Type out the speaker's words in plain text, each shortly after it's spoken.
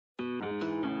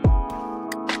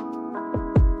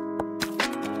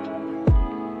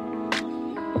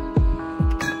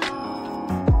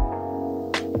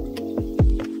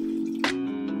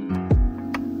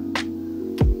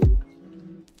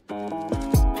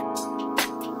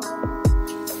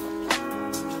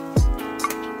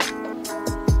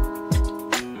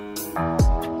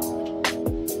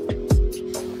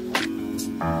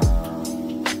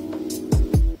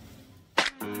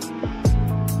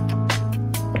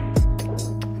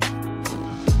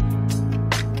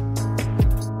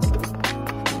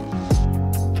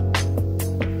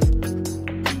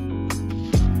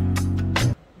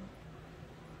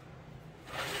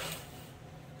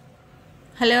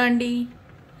Hello అండి,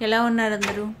 ఎలా ఉన్నారు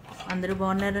అందరూ? అందరూ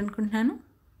బాగున్నారు అనుకుంటున్నాను.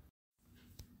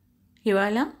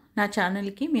 ఇవాళ నా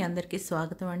ఛానల్కి మీ అందరికీ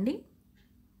స్వాగతం అండి.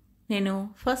 నేను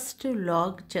ఫస్ట్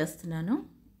వ్లాగ్ చేస్తున్నాను.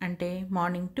 అంటే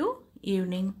మార్నింగ్ టు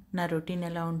ఈవినింగ్ నా రొటీన్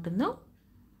ఎలా ఉంటుందో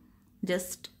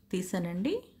జస్ట్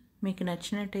తీసానండి. మీకు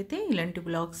నచ్చినట్టయితే ఇలాంటి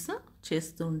వ్లాగ్స్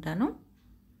చేస్తూ ఉంటాను.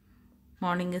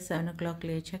 మార్నింగ్ 7 o'clock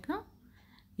లేచాక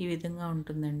ఈ విధంగా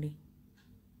ఉంటుందండి.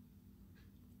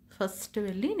 ఫస్ట్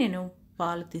వెళ్ళి నేను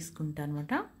పాలు తీసుకుంటాను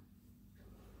అన్నమాట.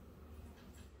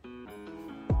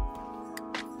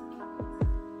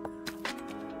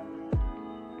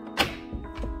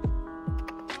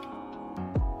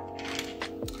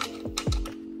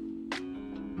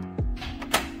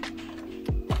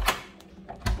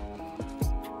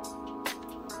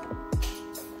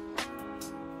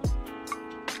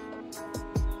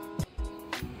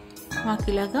 మాకు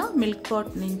ఇలాగా మిల్క్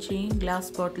పాట్ నుంచి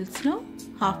గ్లాస్ బాటిల్స్లో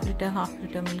హాఫ్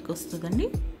లీటర్ మిల్క్ వస్తుందండి.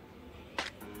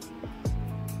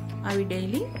 అవి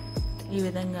డైలీ ఈ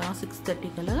విధంగా 6:30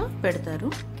 కల్లా పెడతారు.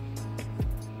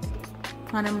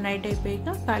 మనం నైట్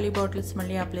అయిపోయాక ఖాళీ బాటిల్స్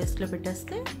మళ్ళీ ఆ ప్లేస్లో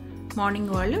పెట్టేస్తే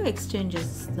మార్నింగ్ వాళ్ళు ఎక్స్చేంజ్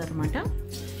చేస్తారు అన్నమాట.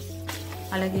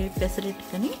 అలాగే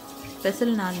పెసరెట్టుకని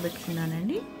పెసలు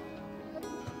నానబెట్టుకున్నానండి.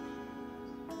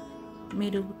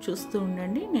 మీరు చూస్తూ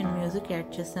ఉండండి, నేను మ్యూజిక్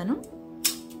యాడ్ చేశాను.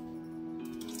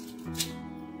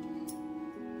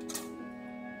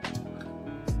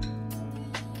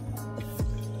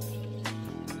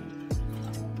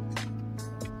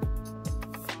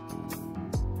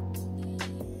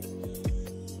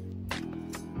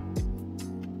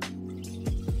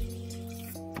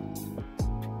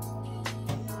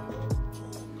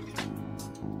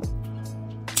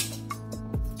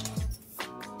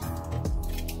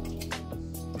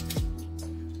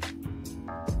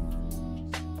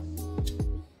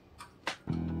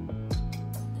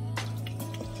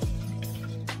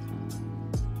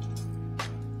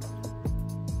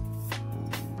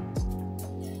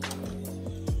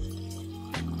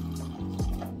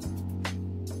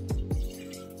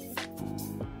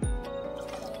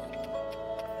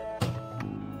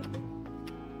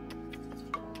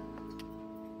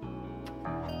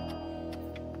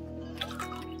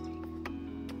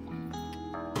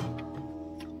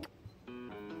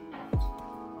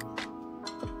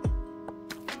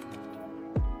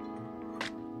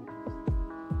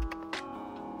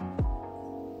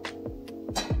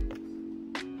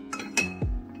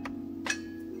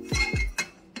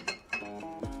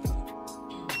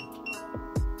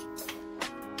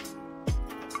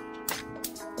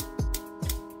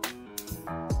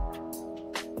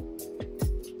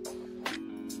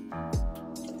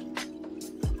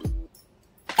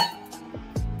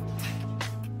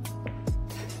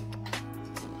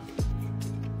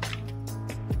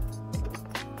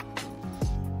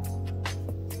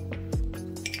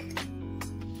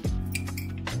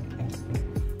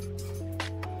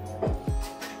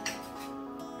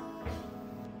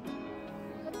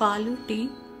 పాలు టీ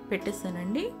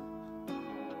పెట్టేసానండి.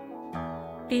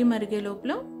 టీ మరిగే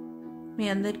లోపల మీ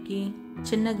అందరికీ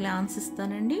చిన్న గ్లాన్స్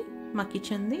ఇస్తానండి. మా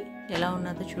కిచెన్ది ఎలా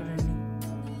ఉన్నదో చూడండి.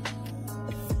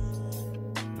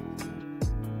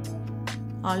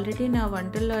 ఆల్రెడీ నా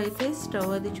వంటల్లో అయితే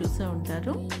స్టవ్ అది చూసే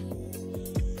ఉంటారు.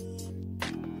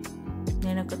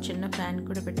 నేను ఒక చిన్న ఫ్యాన్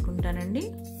కూడా పెట్టుకుంటానండి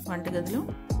వంటగదిలో.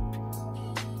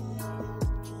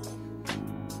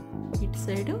 ఇటు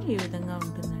సైడు ఈ విధంగా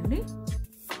ఉంటుందండి.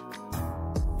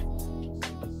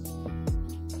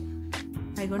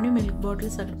 అయిగోండి మిల్క్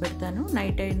బాటిల్స్ అక్కడ పెడతాను.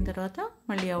 నైట్ అయిన తర్వాత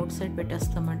మళ్ళీ అవుట్ సైడ్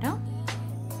పెట్టేస్తామట.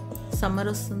 సమ్మర్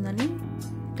వస్తుందని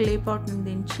క్లే పాట్ని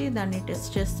దించి దాన్ని టెస్ట్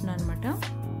చేస్తున్నాను అనమాట.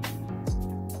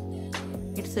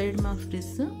 ఇటు సైడ్ మా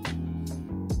ఫ్రిడ్జ్,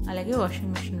 అలాగే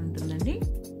వాషింగ్ మిషన్ ఉంటుందండి.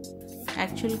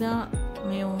 యాక్చువల్గా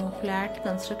మేము ఫ్లాట్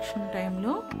కన్స్ట్రక్షన్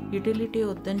టైంలో యూటిలిటీ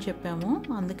వద్దని చెప్పాము.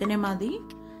 అందుకనే మాది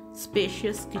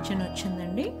స్పేషియస్ కిచెన్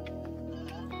వచ్చిందండి.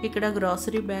 ఇక్కడ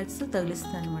గ్రాసరీ బ్యాగ్స్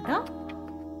తగిలిస్తాను అనమాట.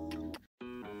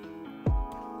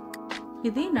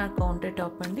 ఇది నా కౌంటర్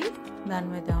టాప్ అండి. దాని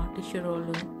మీద టిష్యూ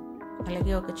రోలు,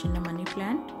 అలాగే ఒక చిన్న money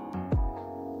plant,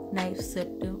 knife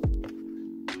set,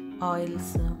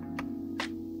 oils,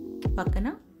 పక్కన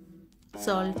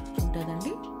సాల్ట్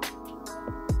ఉంటుందండి.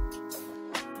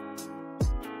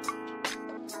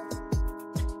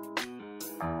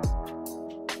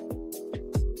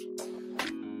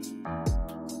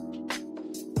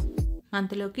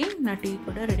 అంతలోకి నా టీ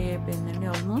కూడా రెడీ అయిపోయిందండి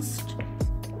ఆల్మోస్ట్.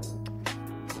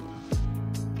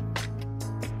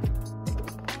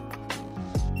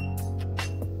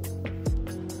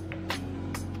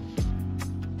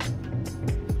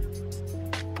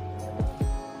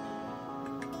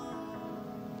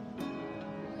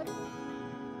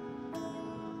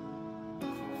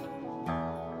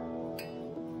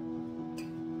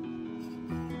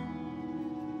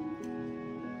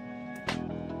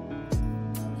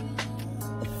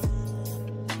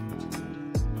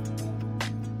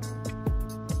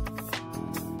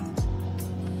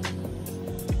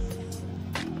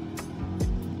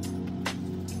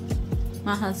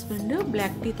 మా హస్బెండ్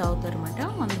బ్లాక్ టీ తాగుతారన్నమాట,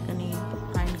 అందుకని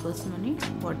ఆయన కోసమని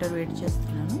వాటర్ వేడి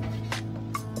చేస్తున్నాను.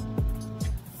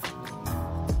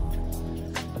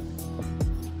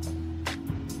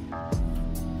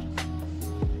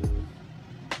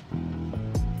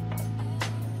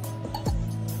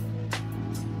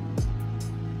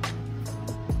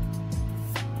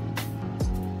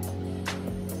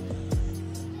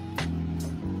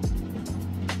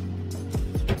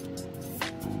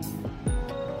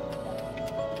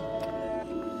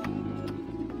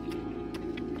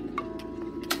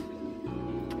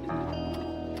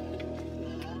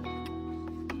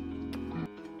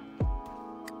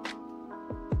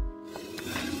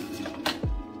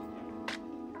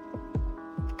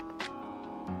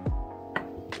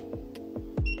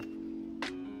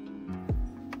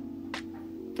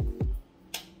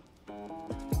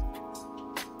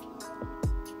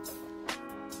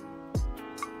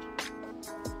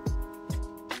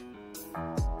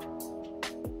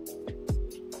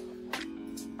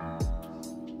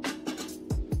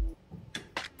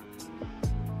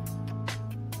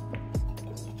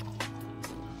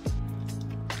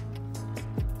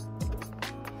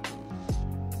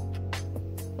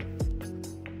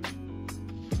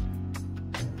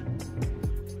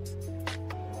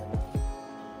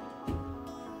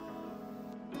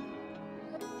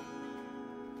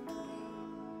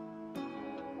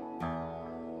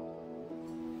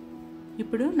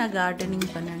 ఇప్పుడు నా గార్డెనింగ్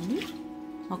పని అండి.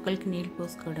 మొక్కలకి నీళ్ళు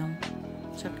పోసుకోవడం,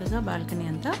 చక్కగా బాల్కనీ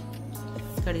అంతా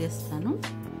కడిగేస్తాను.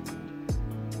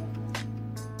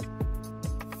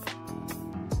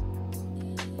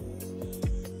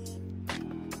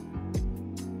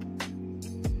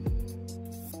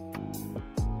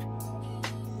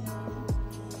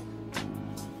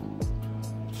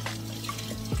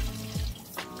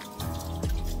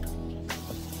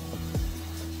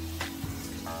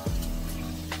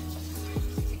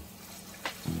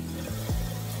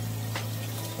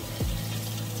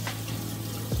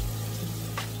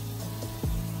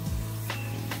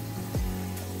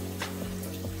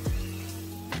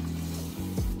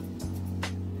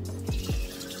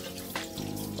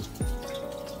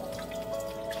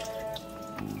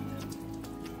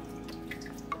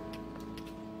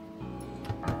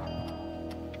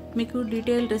 మీకు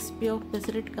డీటెయిల్ రెసిపీ ఆఫ్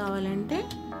పెసరెట్ కావాలంటే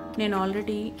నేను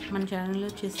ఆల్రెడీ మన ఛానల్లో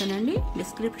చేశానండి.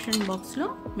 డిస్క్రిప్షన్ బాక్స్లో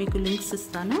మీకు లింక్స్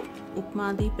ఇస్తాను.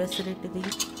 ఉప్మాది పెసరెట్ది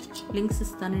లింక్స్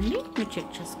ఇస్తానండి, మీరు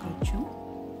చెక్ చేసుకోవచ్చు.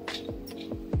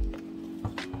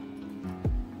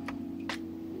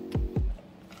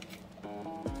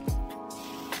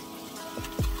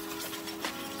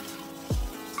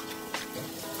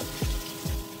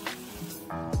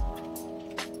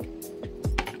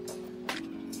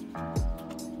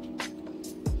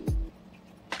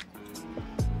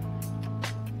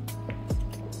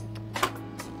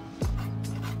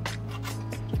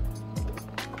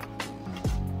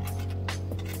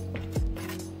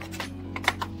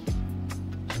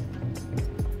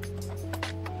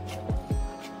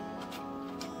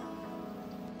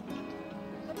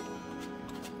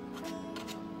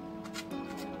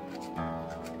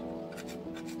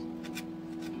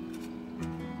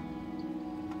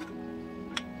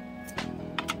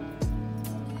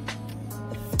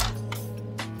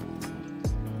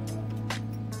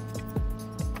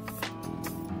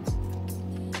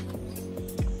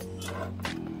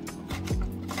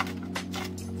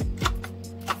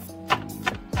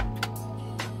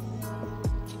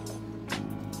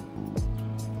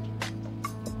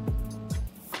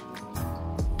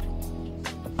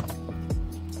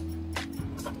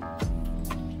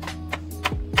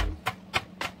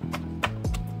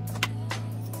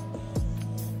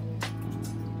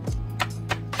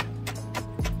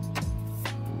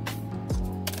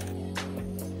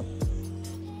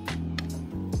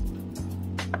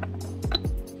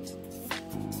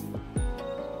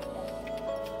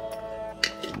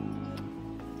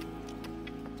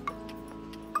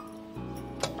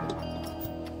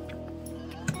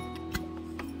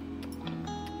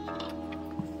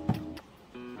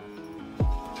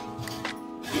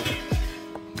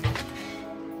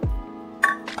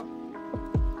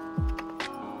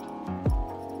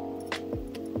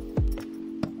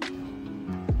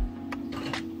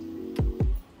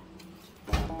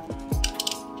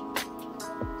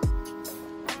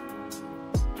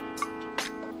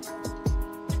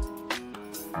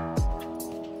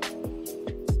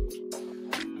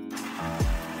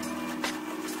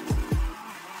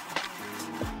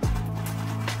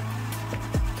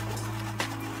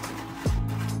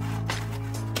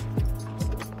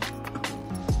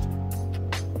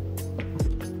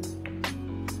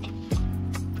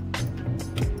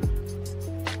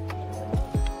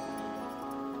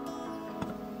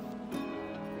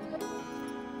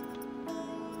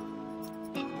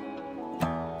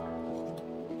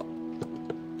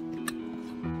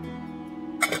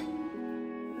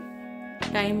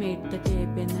 టైం 8:30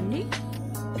 అయిపోయిందండి.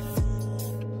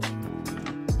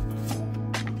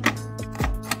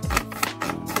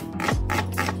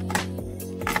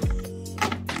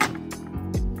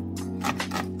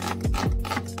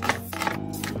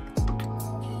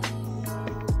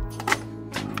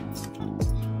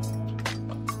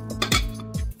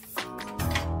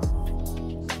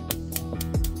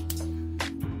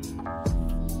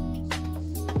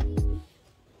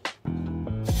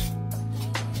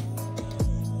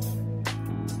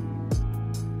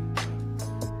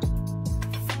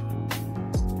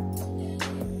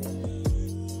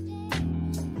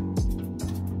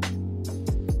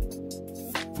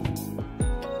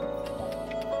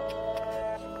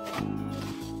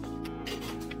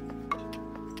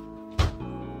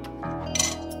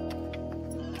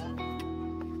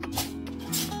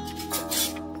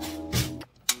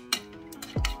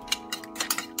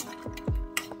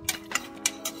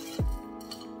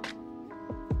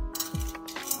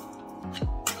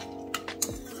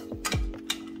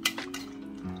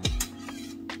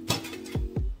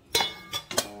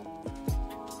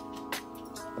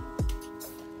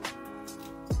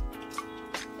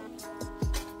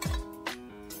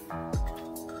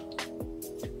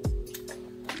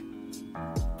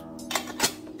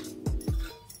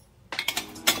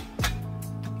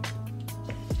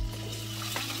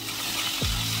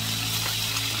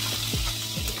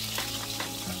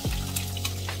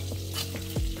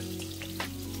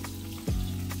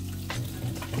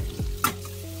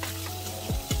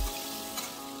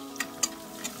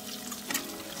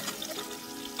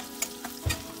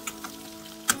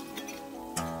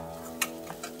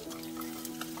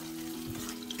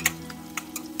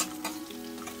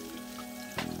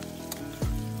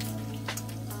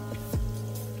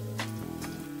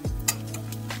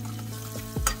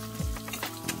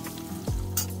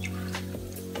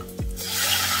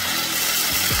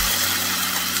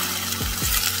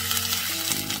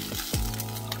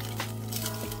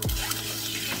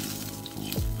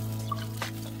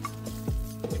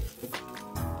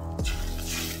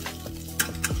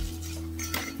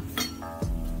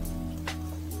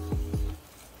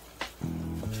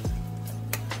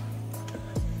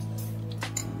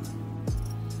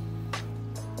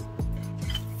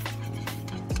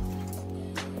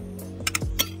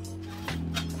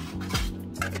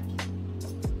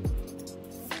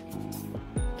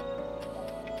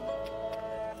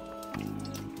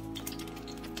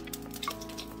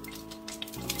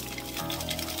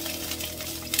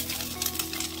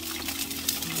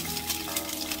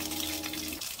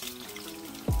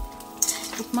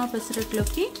 ఉప్మా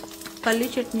పెసరట్లోకి పల్లీ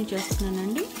చట్నీ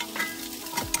చేస్తున్నానండి.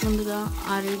 ముందుగా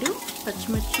 6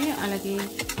 పచ్చిమిర్చి అలాగే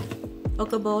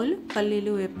 1 బౌల్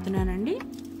పల్లీలు వేపుతున్నానండి.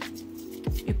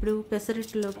 ఇప్పుడు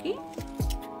పెసరట్లోకి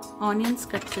ఆనియన్స్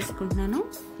కట్ చేసుకుంటున్నాను.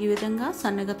 ఈ విధంగా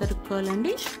సన్నగా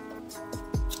తరుక్కోవాలండి.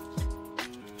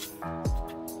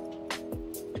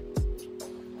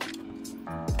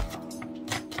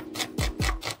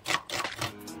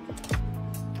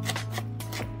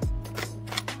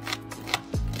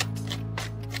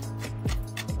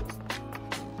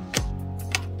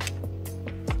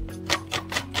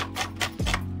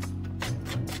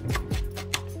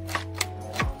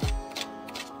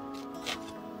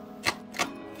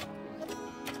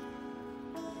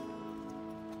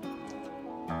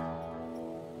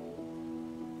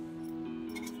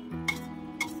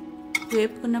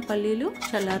 వేపుకున్న పల్లీలు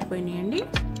చల్లారిపోయినాయండి.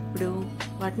 ఇప్పుడు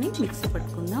వాటిని మిక్సీ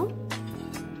పట్టుకుందాం.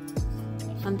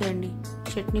 అంతే అండి,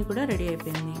 చట్నీ కూడా రెడీ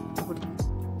అయిపోయింది. ఇప్పుడు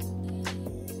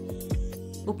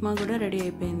ఉప్మా కూడా రెడీ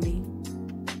అయిపోయింది.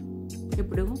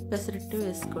 ఇప్పుడు పెసరట్టు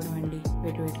వేసుకోవడం అండి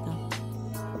వేడివేడిగా.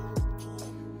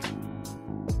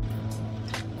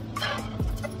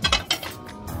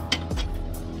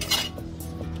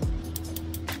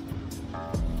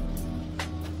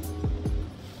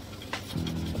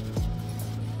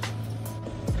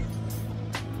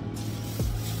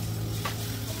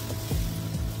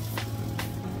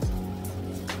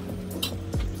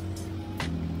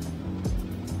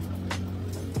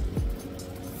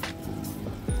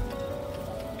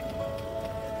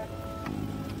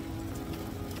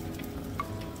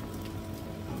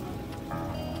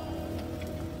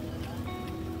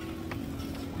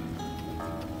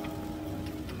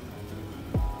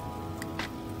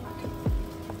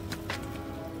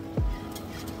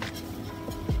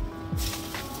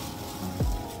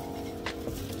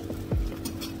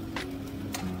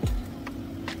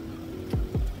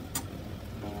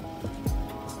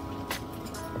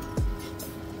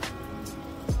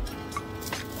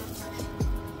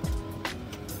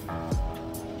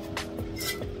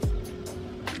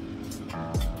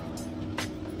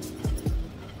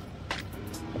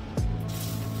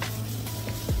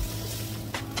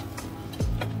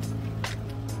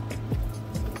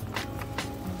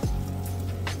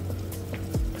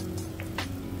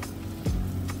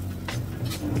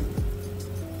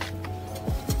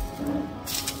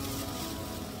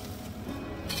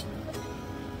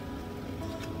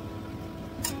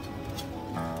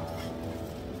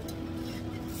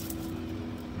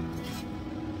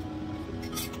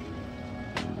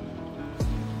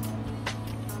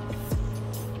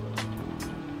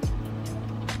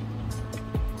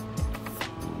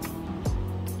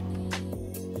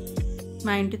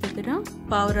 మా ఇంటి దగ్గర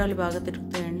పావురాలు బాగా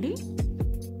తిరుగుతాయండి.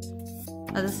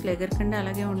 అది అసలు ఎగరకుండా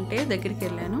అలాగే ఉంటే దగ్గరికి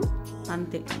వెళ్ళాను,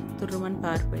 అంతే తుర్రుమని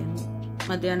పారిపోయింది.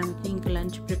 మధ్యాహ్నంకి ఇంకా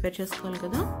లంచ్ ప్రిపేర్ చేసుకోవాలి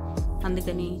కదా,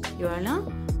 అందుకని ఇవాళ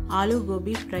ఆలూ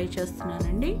గోబీ ఫ్రై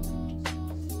చేస్తున్నానండి.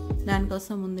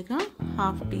 దానికోసం ముందుగా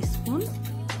 1/2 టీ స్పూన్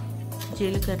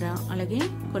జీలకర్ర అలాగే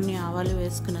కొన్ని ఆవాలు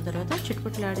వేసుకున్న తర్వాత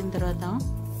చిటపటలాడిన తర్వాత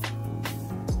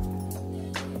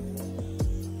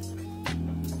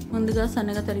ముందుగా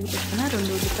సన్నగా తరిగి పెట్టుకున్న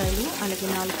 2 ఉల్లిపాయలు అలాగే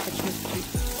 4 పచ్చిమిర్చి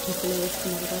ముక్కలు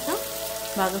వేసుకున్న తర్వాత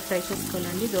బాగా ఫ్రై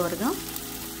చేసుకోవాలండి దోరగా.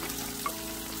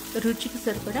 రుచికి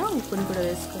సరిపడా ఉప్పుని కూడా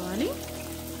వేసుకోవాలి.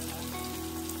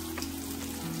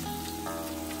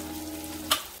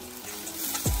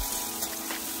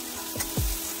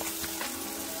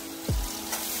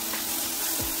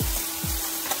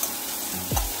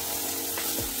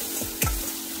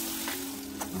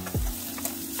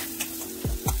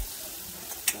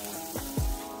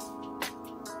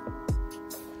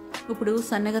 ఇప్పుడు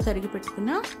సన్నగా తరిగి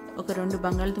పెట్టుకున్న ఒక 2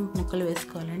 బంగాళదుంప ముక్కలు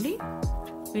వేసుకోవాలండి.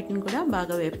 వీటిని కూడా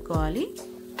బాగా వేపుకోవాలి.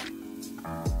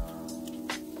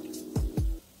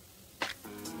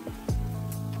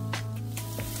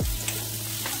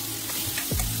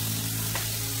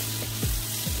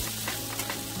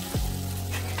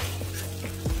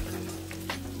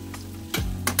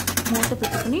 మూత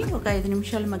పెట్టుకుని ఒక 5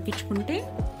 నిమిషాలు మగ్గించుకుంటే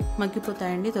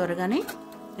మగ్గిపోతాయండి త్వరగానే,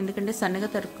 ఎందుకంటే సన్నగా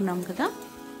తరుక్కున్నాం కదా.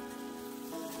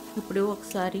 ఇప్పుడు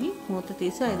ఒకసారి మూత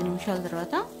తీసి 5 నిమిషాల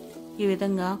తర్వాత ఈ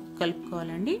విధంగా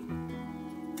కలుపుకోవాలండి.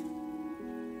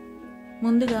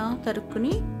 ముందుగా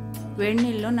తరుక్కుని వేడి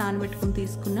నీళ్ళలో నానబెట్టుకుని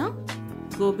తీసుకున్న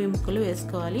గోబీ ముక్కలు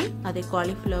వేసుకోవాలి, అదే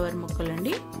కాలీఫ్లవర్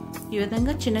ముక్కలండి. ఈ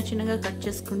విధంగా చిన్న చిన్నగా కట్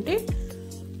చేసుకుంటే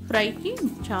ఫ్రైకి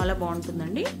చాలా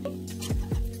బాగుంటుందండి.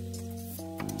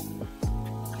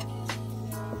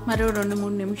 మరో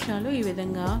 2-3 నిమిషాలు ఈ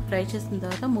విధంగా ఫ్రై చేసిన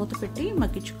తర్వాత మూత పెట్టి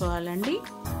మగ్గించుకోవాలండి.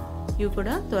 ఇవి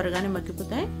కూడా త్వరగానే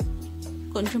మగ్గిపోతాయి.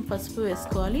 కొంచెం పసుపు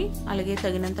వేసుకోవాలి, అలాగే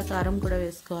తగినంత కారం కూడా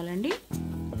వేసుకోవాలండి.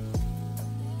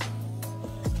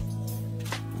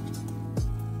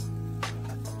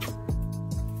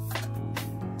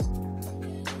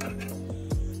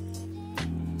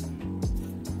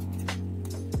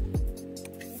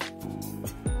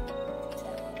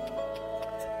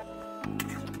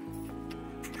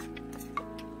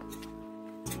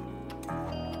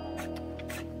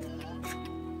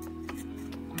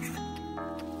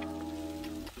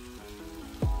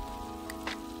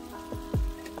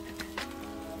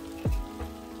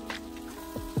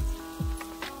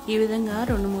 ఈ విధంగా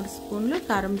 2-3 స్పూన్లు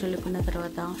కారం చల్లుకున్న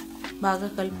తర్వాత బాగా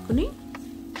కలుపుకుని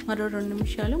మరో 2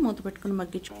 నిమిషాలు మూత పెట్టుకుని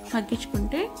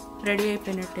మగ్గించుకుంటే రెడీ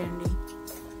అయిపోయినట్టే అండి.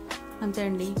 అంతే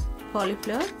అండి,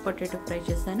 కాలీఫ్లవర్ పొటాటో ఫ్రై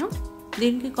చేశాను.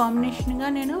 దీనికి కాంబినేషన్గా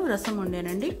నేను రసం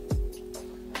వండానండి,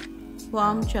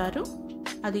 వామ్ చారు.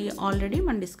 అది ఆల్రెడీ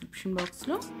మన డిస్క్రిప్షన్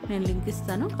బాక్స్లో నేను లింక్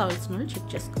ఇస్తాను, కావాల్సిన వాళ్ళు చెక్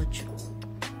చేసుకోవచ్చు.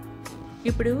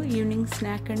 ఇప్పుడు ఈవినింగ్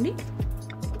స్నాక్ అండి,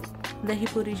 దహి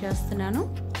పూరి చేస్తున్నాను.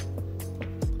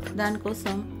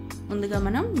 దానికోసం ముందుగా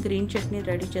మనం గ్రీన్ చట్నీ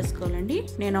రెడీ చేసుకోవాలండి.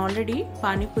 నేను ఆల్రెడీ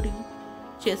పానీపూరి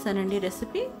చేశానండి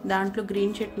రెసిపీ, దాంట్లో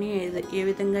గ్రీన్ చట్నీ ఏ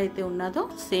విధంగా అయితే ఉన్నదో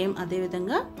సేమ్ అదే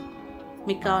విధంగా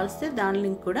మీకు కావాల్స్తే దాని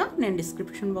లింక్ కూడా నేను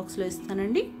డిస్క్రిప్షన్ బాక్స్లో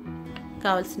ఇస్తానండి.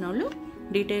 కావాల్సిన వాళ్ళు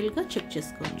డీటెయిల్గా చెక్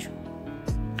చేసుకోవచ్చు.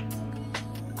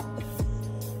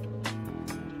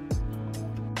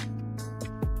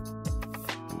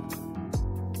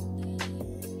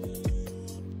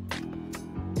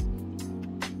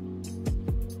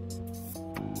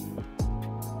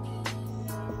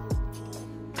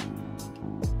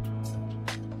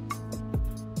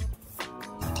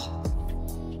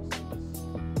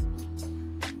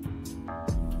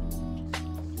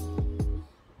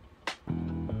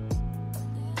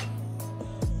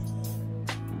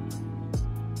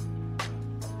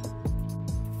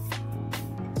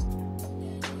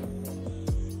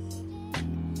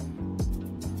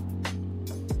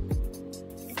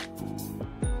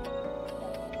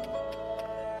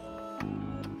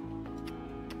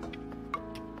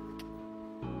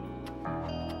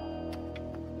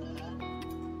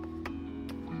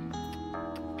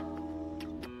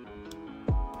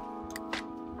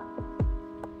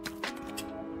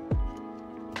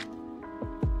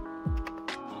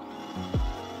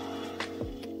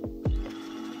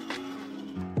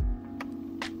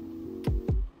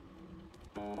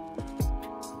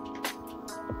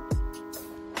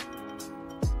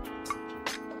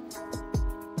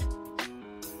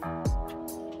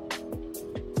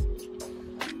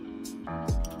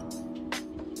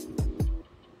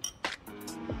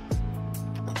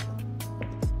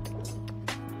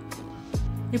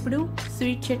 ఇప్పుడు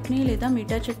స్వీట్ చట్నీ లేదా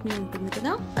మీఠా చట్నీ ఉంటుంది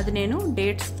కదా, అది నేను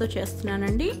డేట్స్తో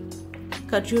చేస్తున్నానండి.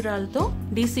 ఖర్జూరాలతో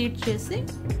డీసీడ్ చేసి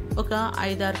ఒక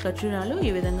 5-6 ఖర్జూరాలు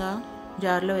ఈ విధంగా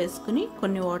జార్లో వేసుకుని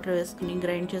కొన్ని వాటర్ వేసుకుని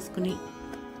గ్రైండ్ చేసుకుని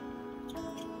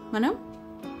మనం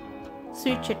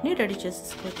స్వీట్ చట్నీ రెడీ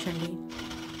చేసేసుకోవచ్చండి.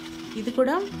 ఇది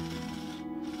కూడా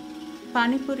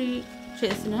పానీపూరి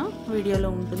చేసిన వీడియోలో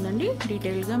ఉంటుందండి.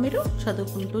 డీటెయిల్గా మీరు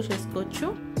చదువుకుంటూ చేసుకోవచ్చు.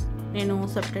 నేను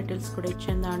సబ్ టైటిల్స్ కూడా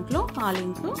ఇచ్చాను, దాంట్లో ఆ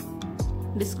లింక్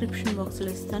డిస్క్రిప్షన్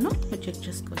బాక్స్లో ఇస్తాను, మీరు చెక్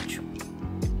చేసుకోవచ్చు.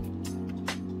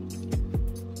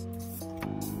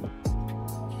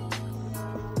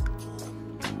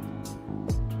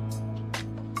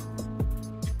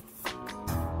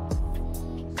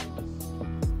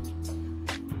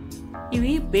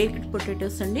 ఇవి బేక్డ్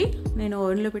పొటాటోస్ అండి. నేను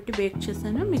ఓవెన్లో పెట్టి బేక్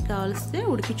చేశాను. మీకు కావాల్సితే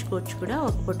ఉడికించుకోవచ్చు కూడా.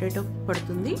 ఒక పొటాటో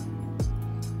పడుతుంది.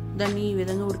 దాన్ని ఈ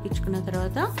విధంగా ఉడికించుకున్న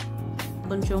తర్వాత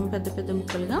కొంచెం పెద్ద పెద్ద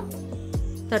ముక్కలుగా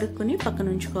తరుక్కుని పక్కన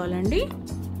ఉంచుకోవాలండి.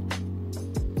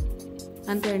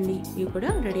 అంతే అండి, ఇవి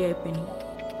కూడా రెడీ అయిపోయినాయి.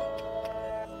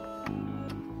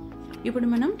 ఇప్పుడు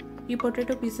మనం ఈ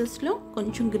పొటాటో పీసెస్లో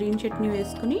కొంచెం గ్రీన్ చట్నీ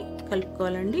వేసుకుని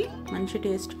కలుపుకోవాలండి, మంచి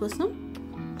టేస్ట్ కోసం.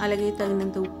 అలాగే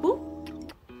తగినంత ఉప్పు,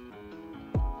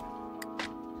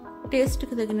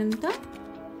 టేస్ట్కి తగినంత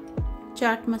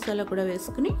చాట్ మసాలా కూడా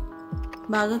వేసుకుని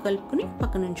బాగా కలుపుకుని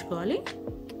పక్కన ఉంచుకోవాలి.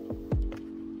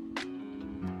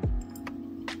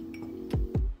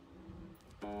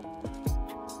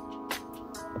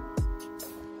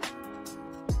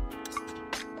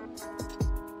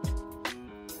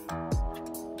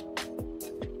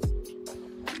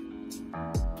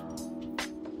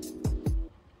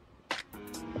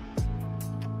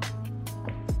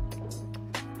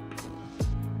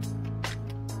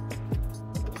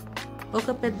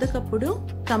 ఒక పెద్ద కప్పుడు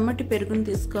కమ్మటి పెరుగును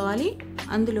తీసుకోవాలి.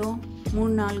 అందులో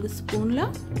 3-4 స్పూన్ల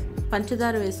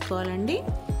పంచదార వేసుకోవాలండి.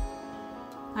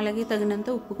 అలాగే తగినంత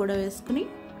ఉప్పు కూడా వేసుకుని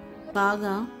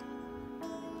బాగా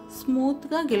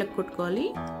స్మూత్గా గిలక్కొట్టుకోవాలి.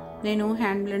 నేను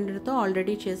హ్యాండ్ బ్లెండర్తో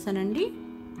ఆల్రెడీ చేశానండి.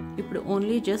 ఇప్పుడు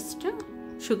only just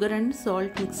sugar and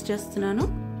salt mix చేస్తున్నాను.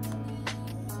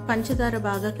 పంచదార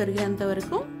బాగా కరిగేంత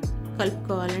వరకు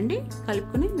కలుపుకోవాలండి.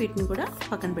 కలుపుకొని వీటిని కూడా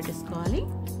పక్కన పెట్టేసుకోవాలి.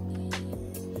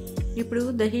 ఇప్పుడు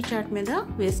దహీ చాట్ మీద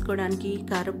వేసుకోవడానికి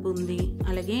కారపూంది,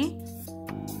 అలాగే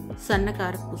సన్న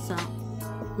కారపూస,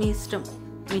 మీ ఇష్టం,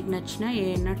 మీకు నచ్చిన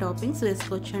ఏమైనా టాపింగ్స్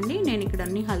వేసుకోవచ్చండి. నేను ఇక్కడ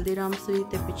అన్ని హల్దీరామ్స్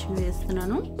తెప్పించి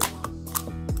వేస్తున్నాను.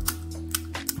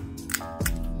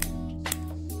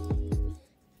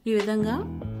 ఈ విధంగా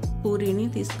పూరీని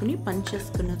తీసుకుని పంచ్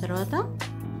చేసుకున్న తర్వాత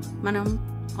మనం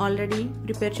ఆల్రెడీ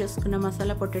ప్రిపేర్ చేసుకున్న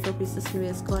మసాలా పొటాటో పీసెస్ని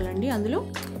వేసుకోవాలండి. అందులో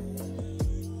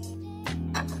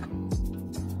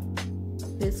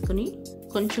వేసుకుని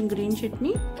కొంచెం గ్రీన్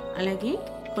చట్నీ, అలాగే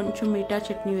కొంచెం మీఠా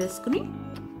చట్నీ వేసుకుని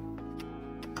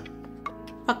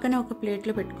పక్కన ఒక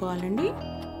ప్లేట్లో పెట్టుకోవాలండి.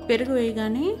 పెరుగు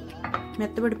వేయగానే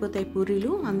మెత్తబడిపోతాయి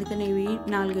పూరీలు, అందుకని ఇవి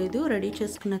 4-5 రెడీ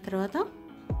చేసుకున్న తర్వాత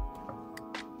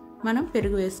మనం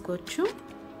పెరుగు వేసుకోవచ్చు.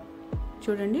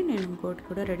 చూడండి, నేను ఇంకోటి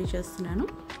కూడా రెడీ చేస్తున్నాను.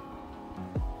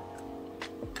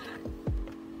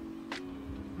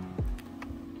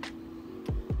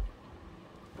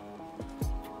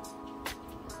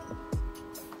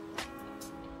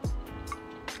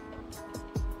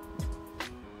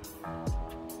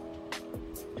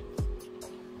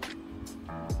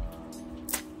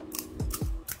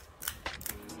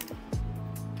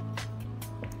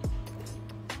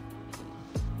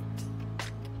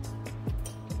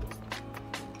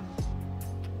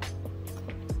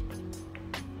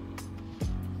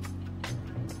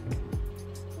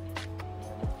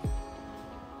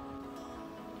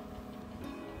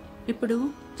 ఇప్పుడు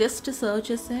జస్ట్ సర్వ్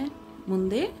చేసే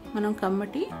ముందే మనం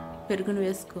కమ్మటి పెరుగును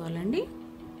వేసుకోవాలండి.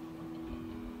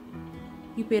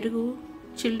 ఈ పెరుగు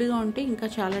చిల్డ్గా ఉంటే ఇంకా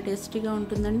చాలా టేస్టీగా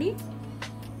ఉంటుందండి.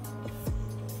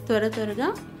 త్వరగా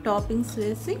టాపింగ్స్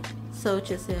వేసి సర్వ్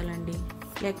చేసేయాలండి,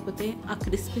 లేకపోతే ఆ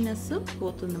క్రిస్పీనెస్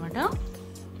పోతుందన్నమాట.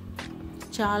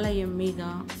 చాలా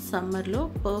యమ్మీగా సమ్మర్లో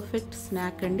పర్ఫెక్ట్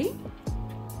స్నాక్ అండి.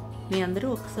 మీ అందరూ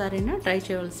ఒకసారైనా ట్రై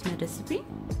చేయవలసిన రెసిపీ.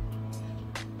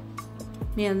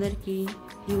 మీ అందరికీ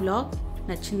ఈ వ్లాగ్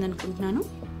నచ్చింది అనుకుంటున్నాను.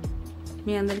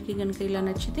 మీ అందరికీ కనుక ఇలా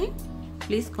నచ్చితే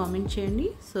ప్లీజ్ కామెంట్ చేయండి,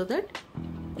 సో దట్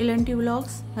ఇలాంటి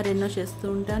వ్లాగ్స్ మరెన్నో చేస్తూ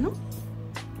ఉంటాను.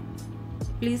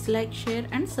 Please like, share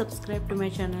and subscribe to my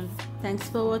channel. Thanks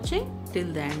for watching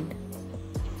till the end.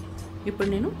 ఇప్పుడు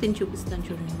నేను తిని చూపిస్తాను,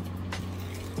 చూడండి.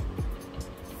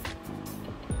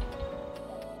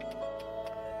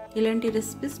 ఇలాంటి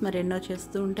రెసిపీస్ మరెన్నో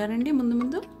చేస్తూ ఉంటానండి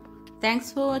ముందు.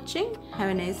 Thanks for watching.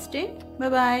 Have a nice day.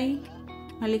 Bye.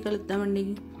 మళ్ళీ కలుద్దామండి.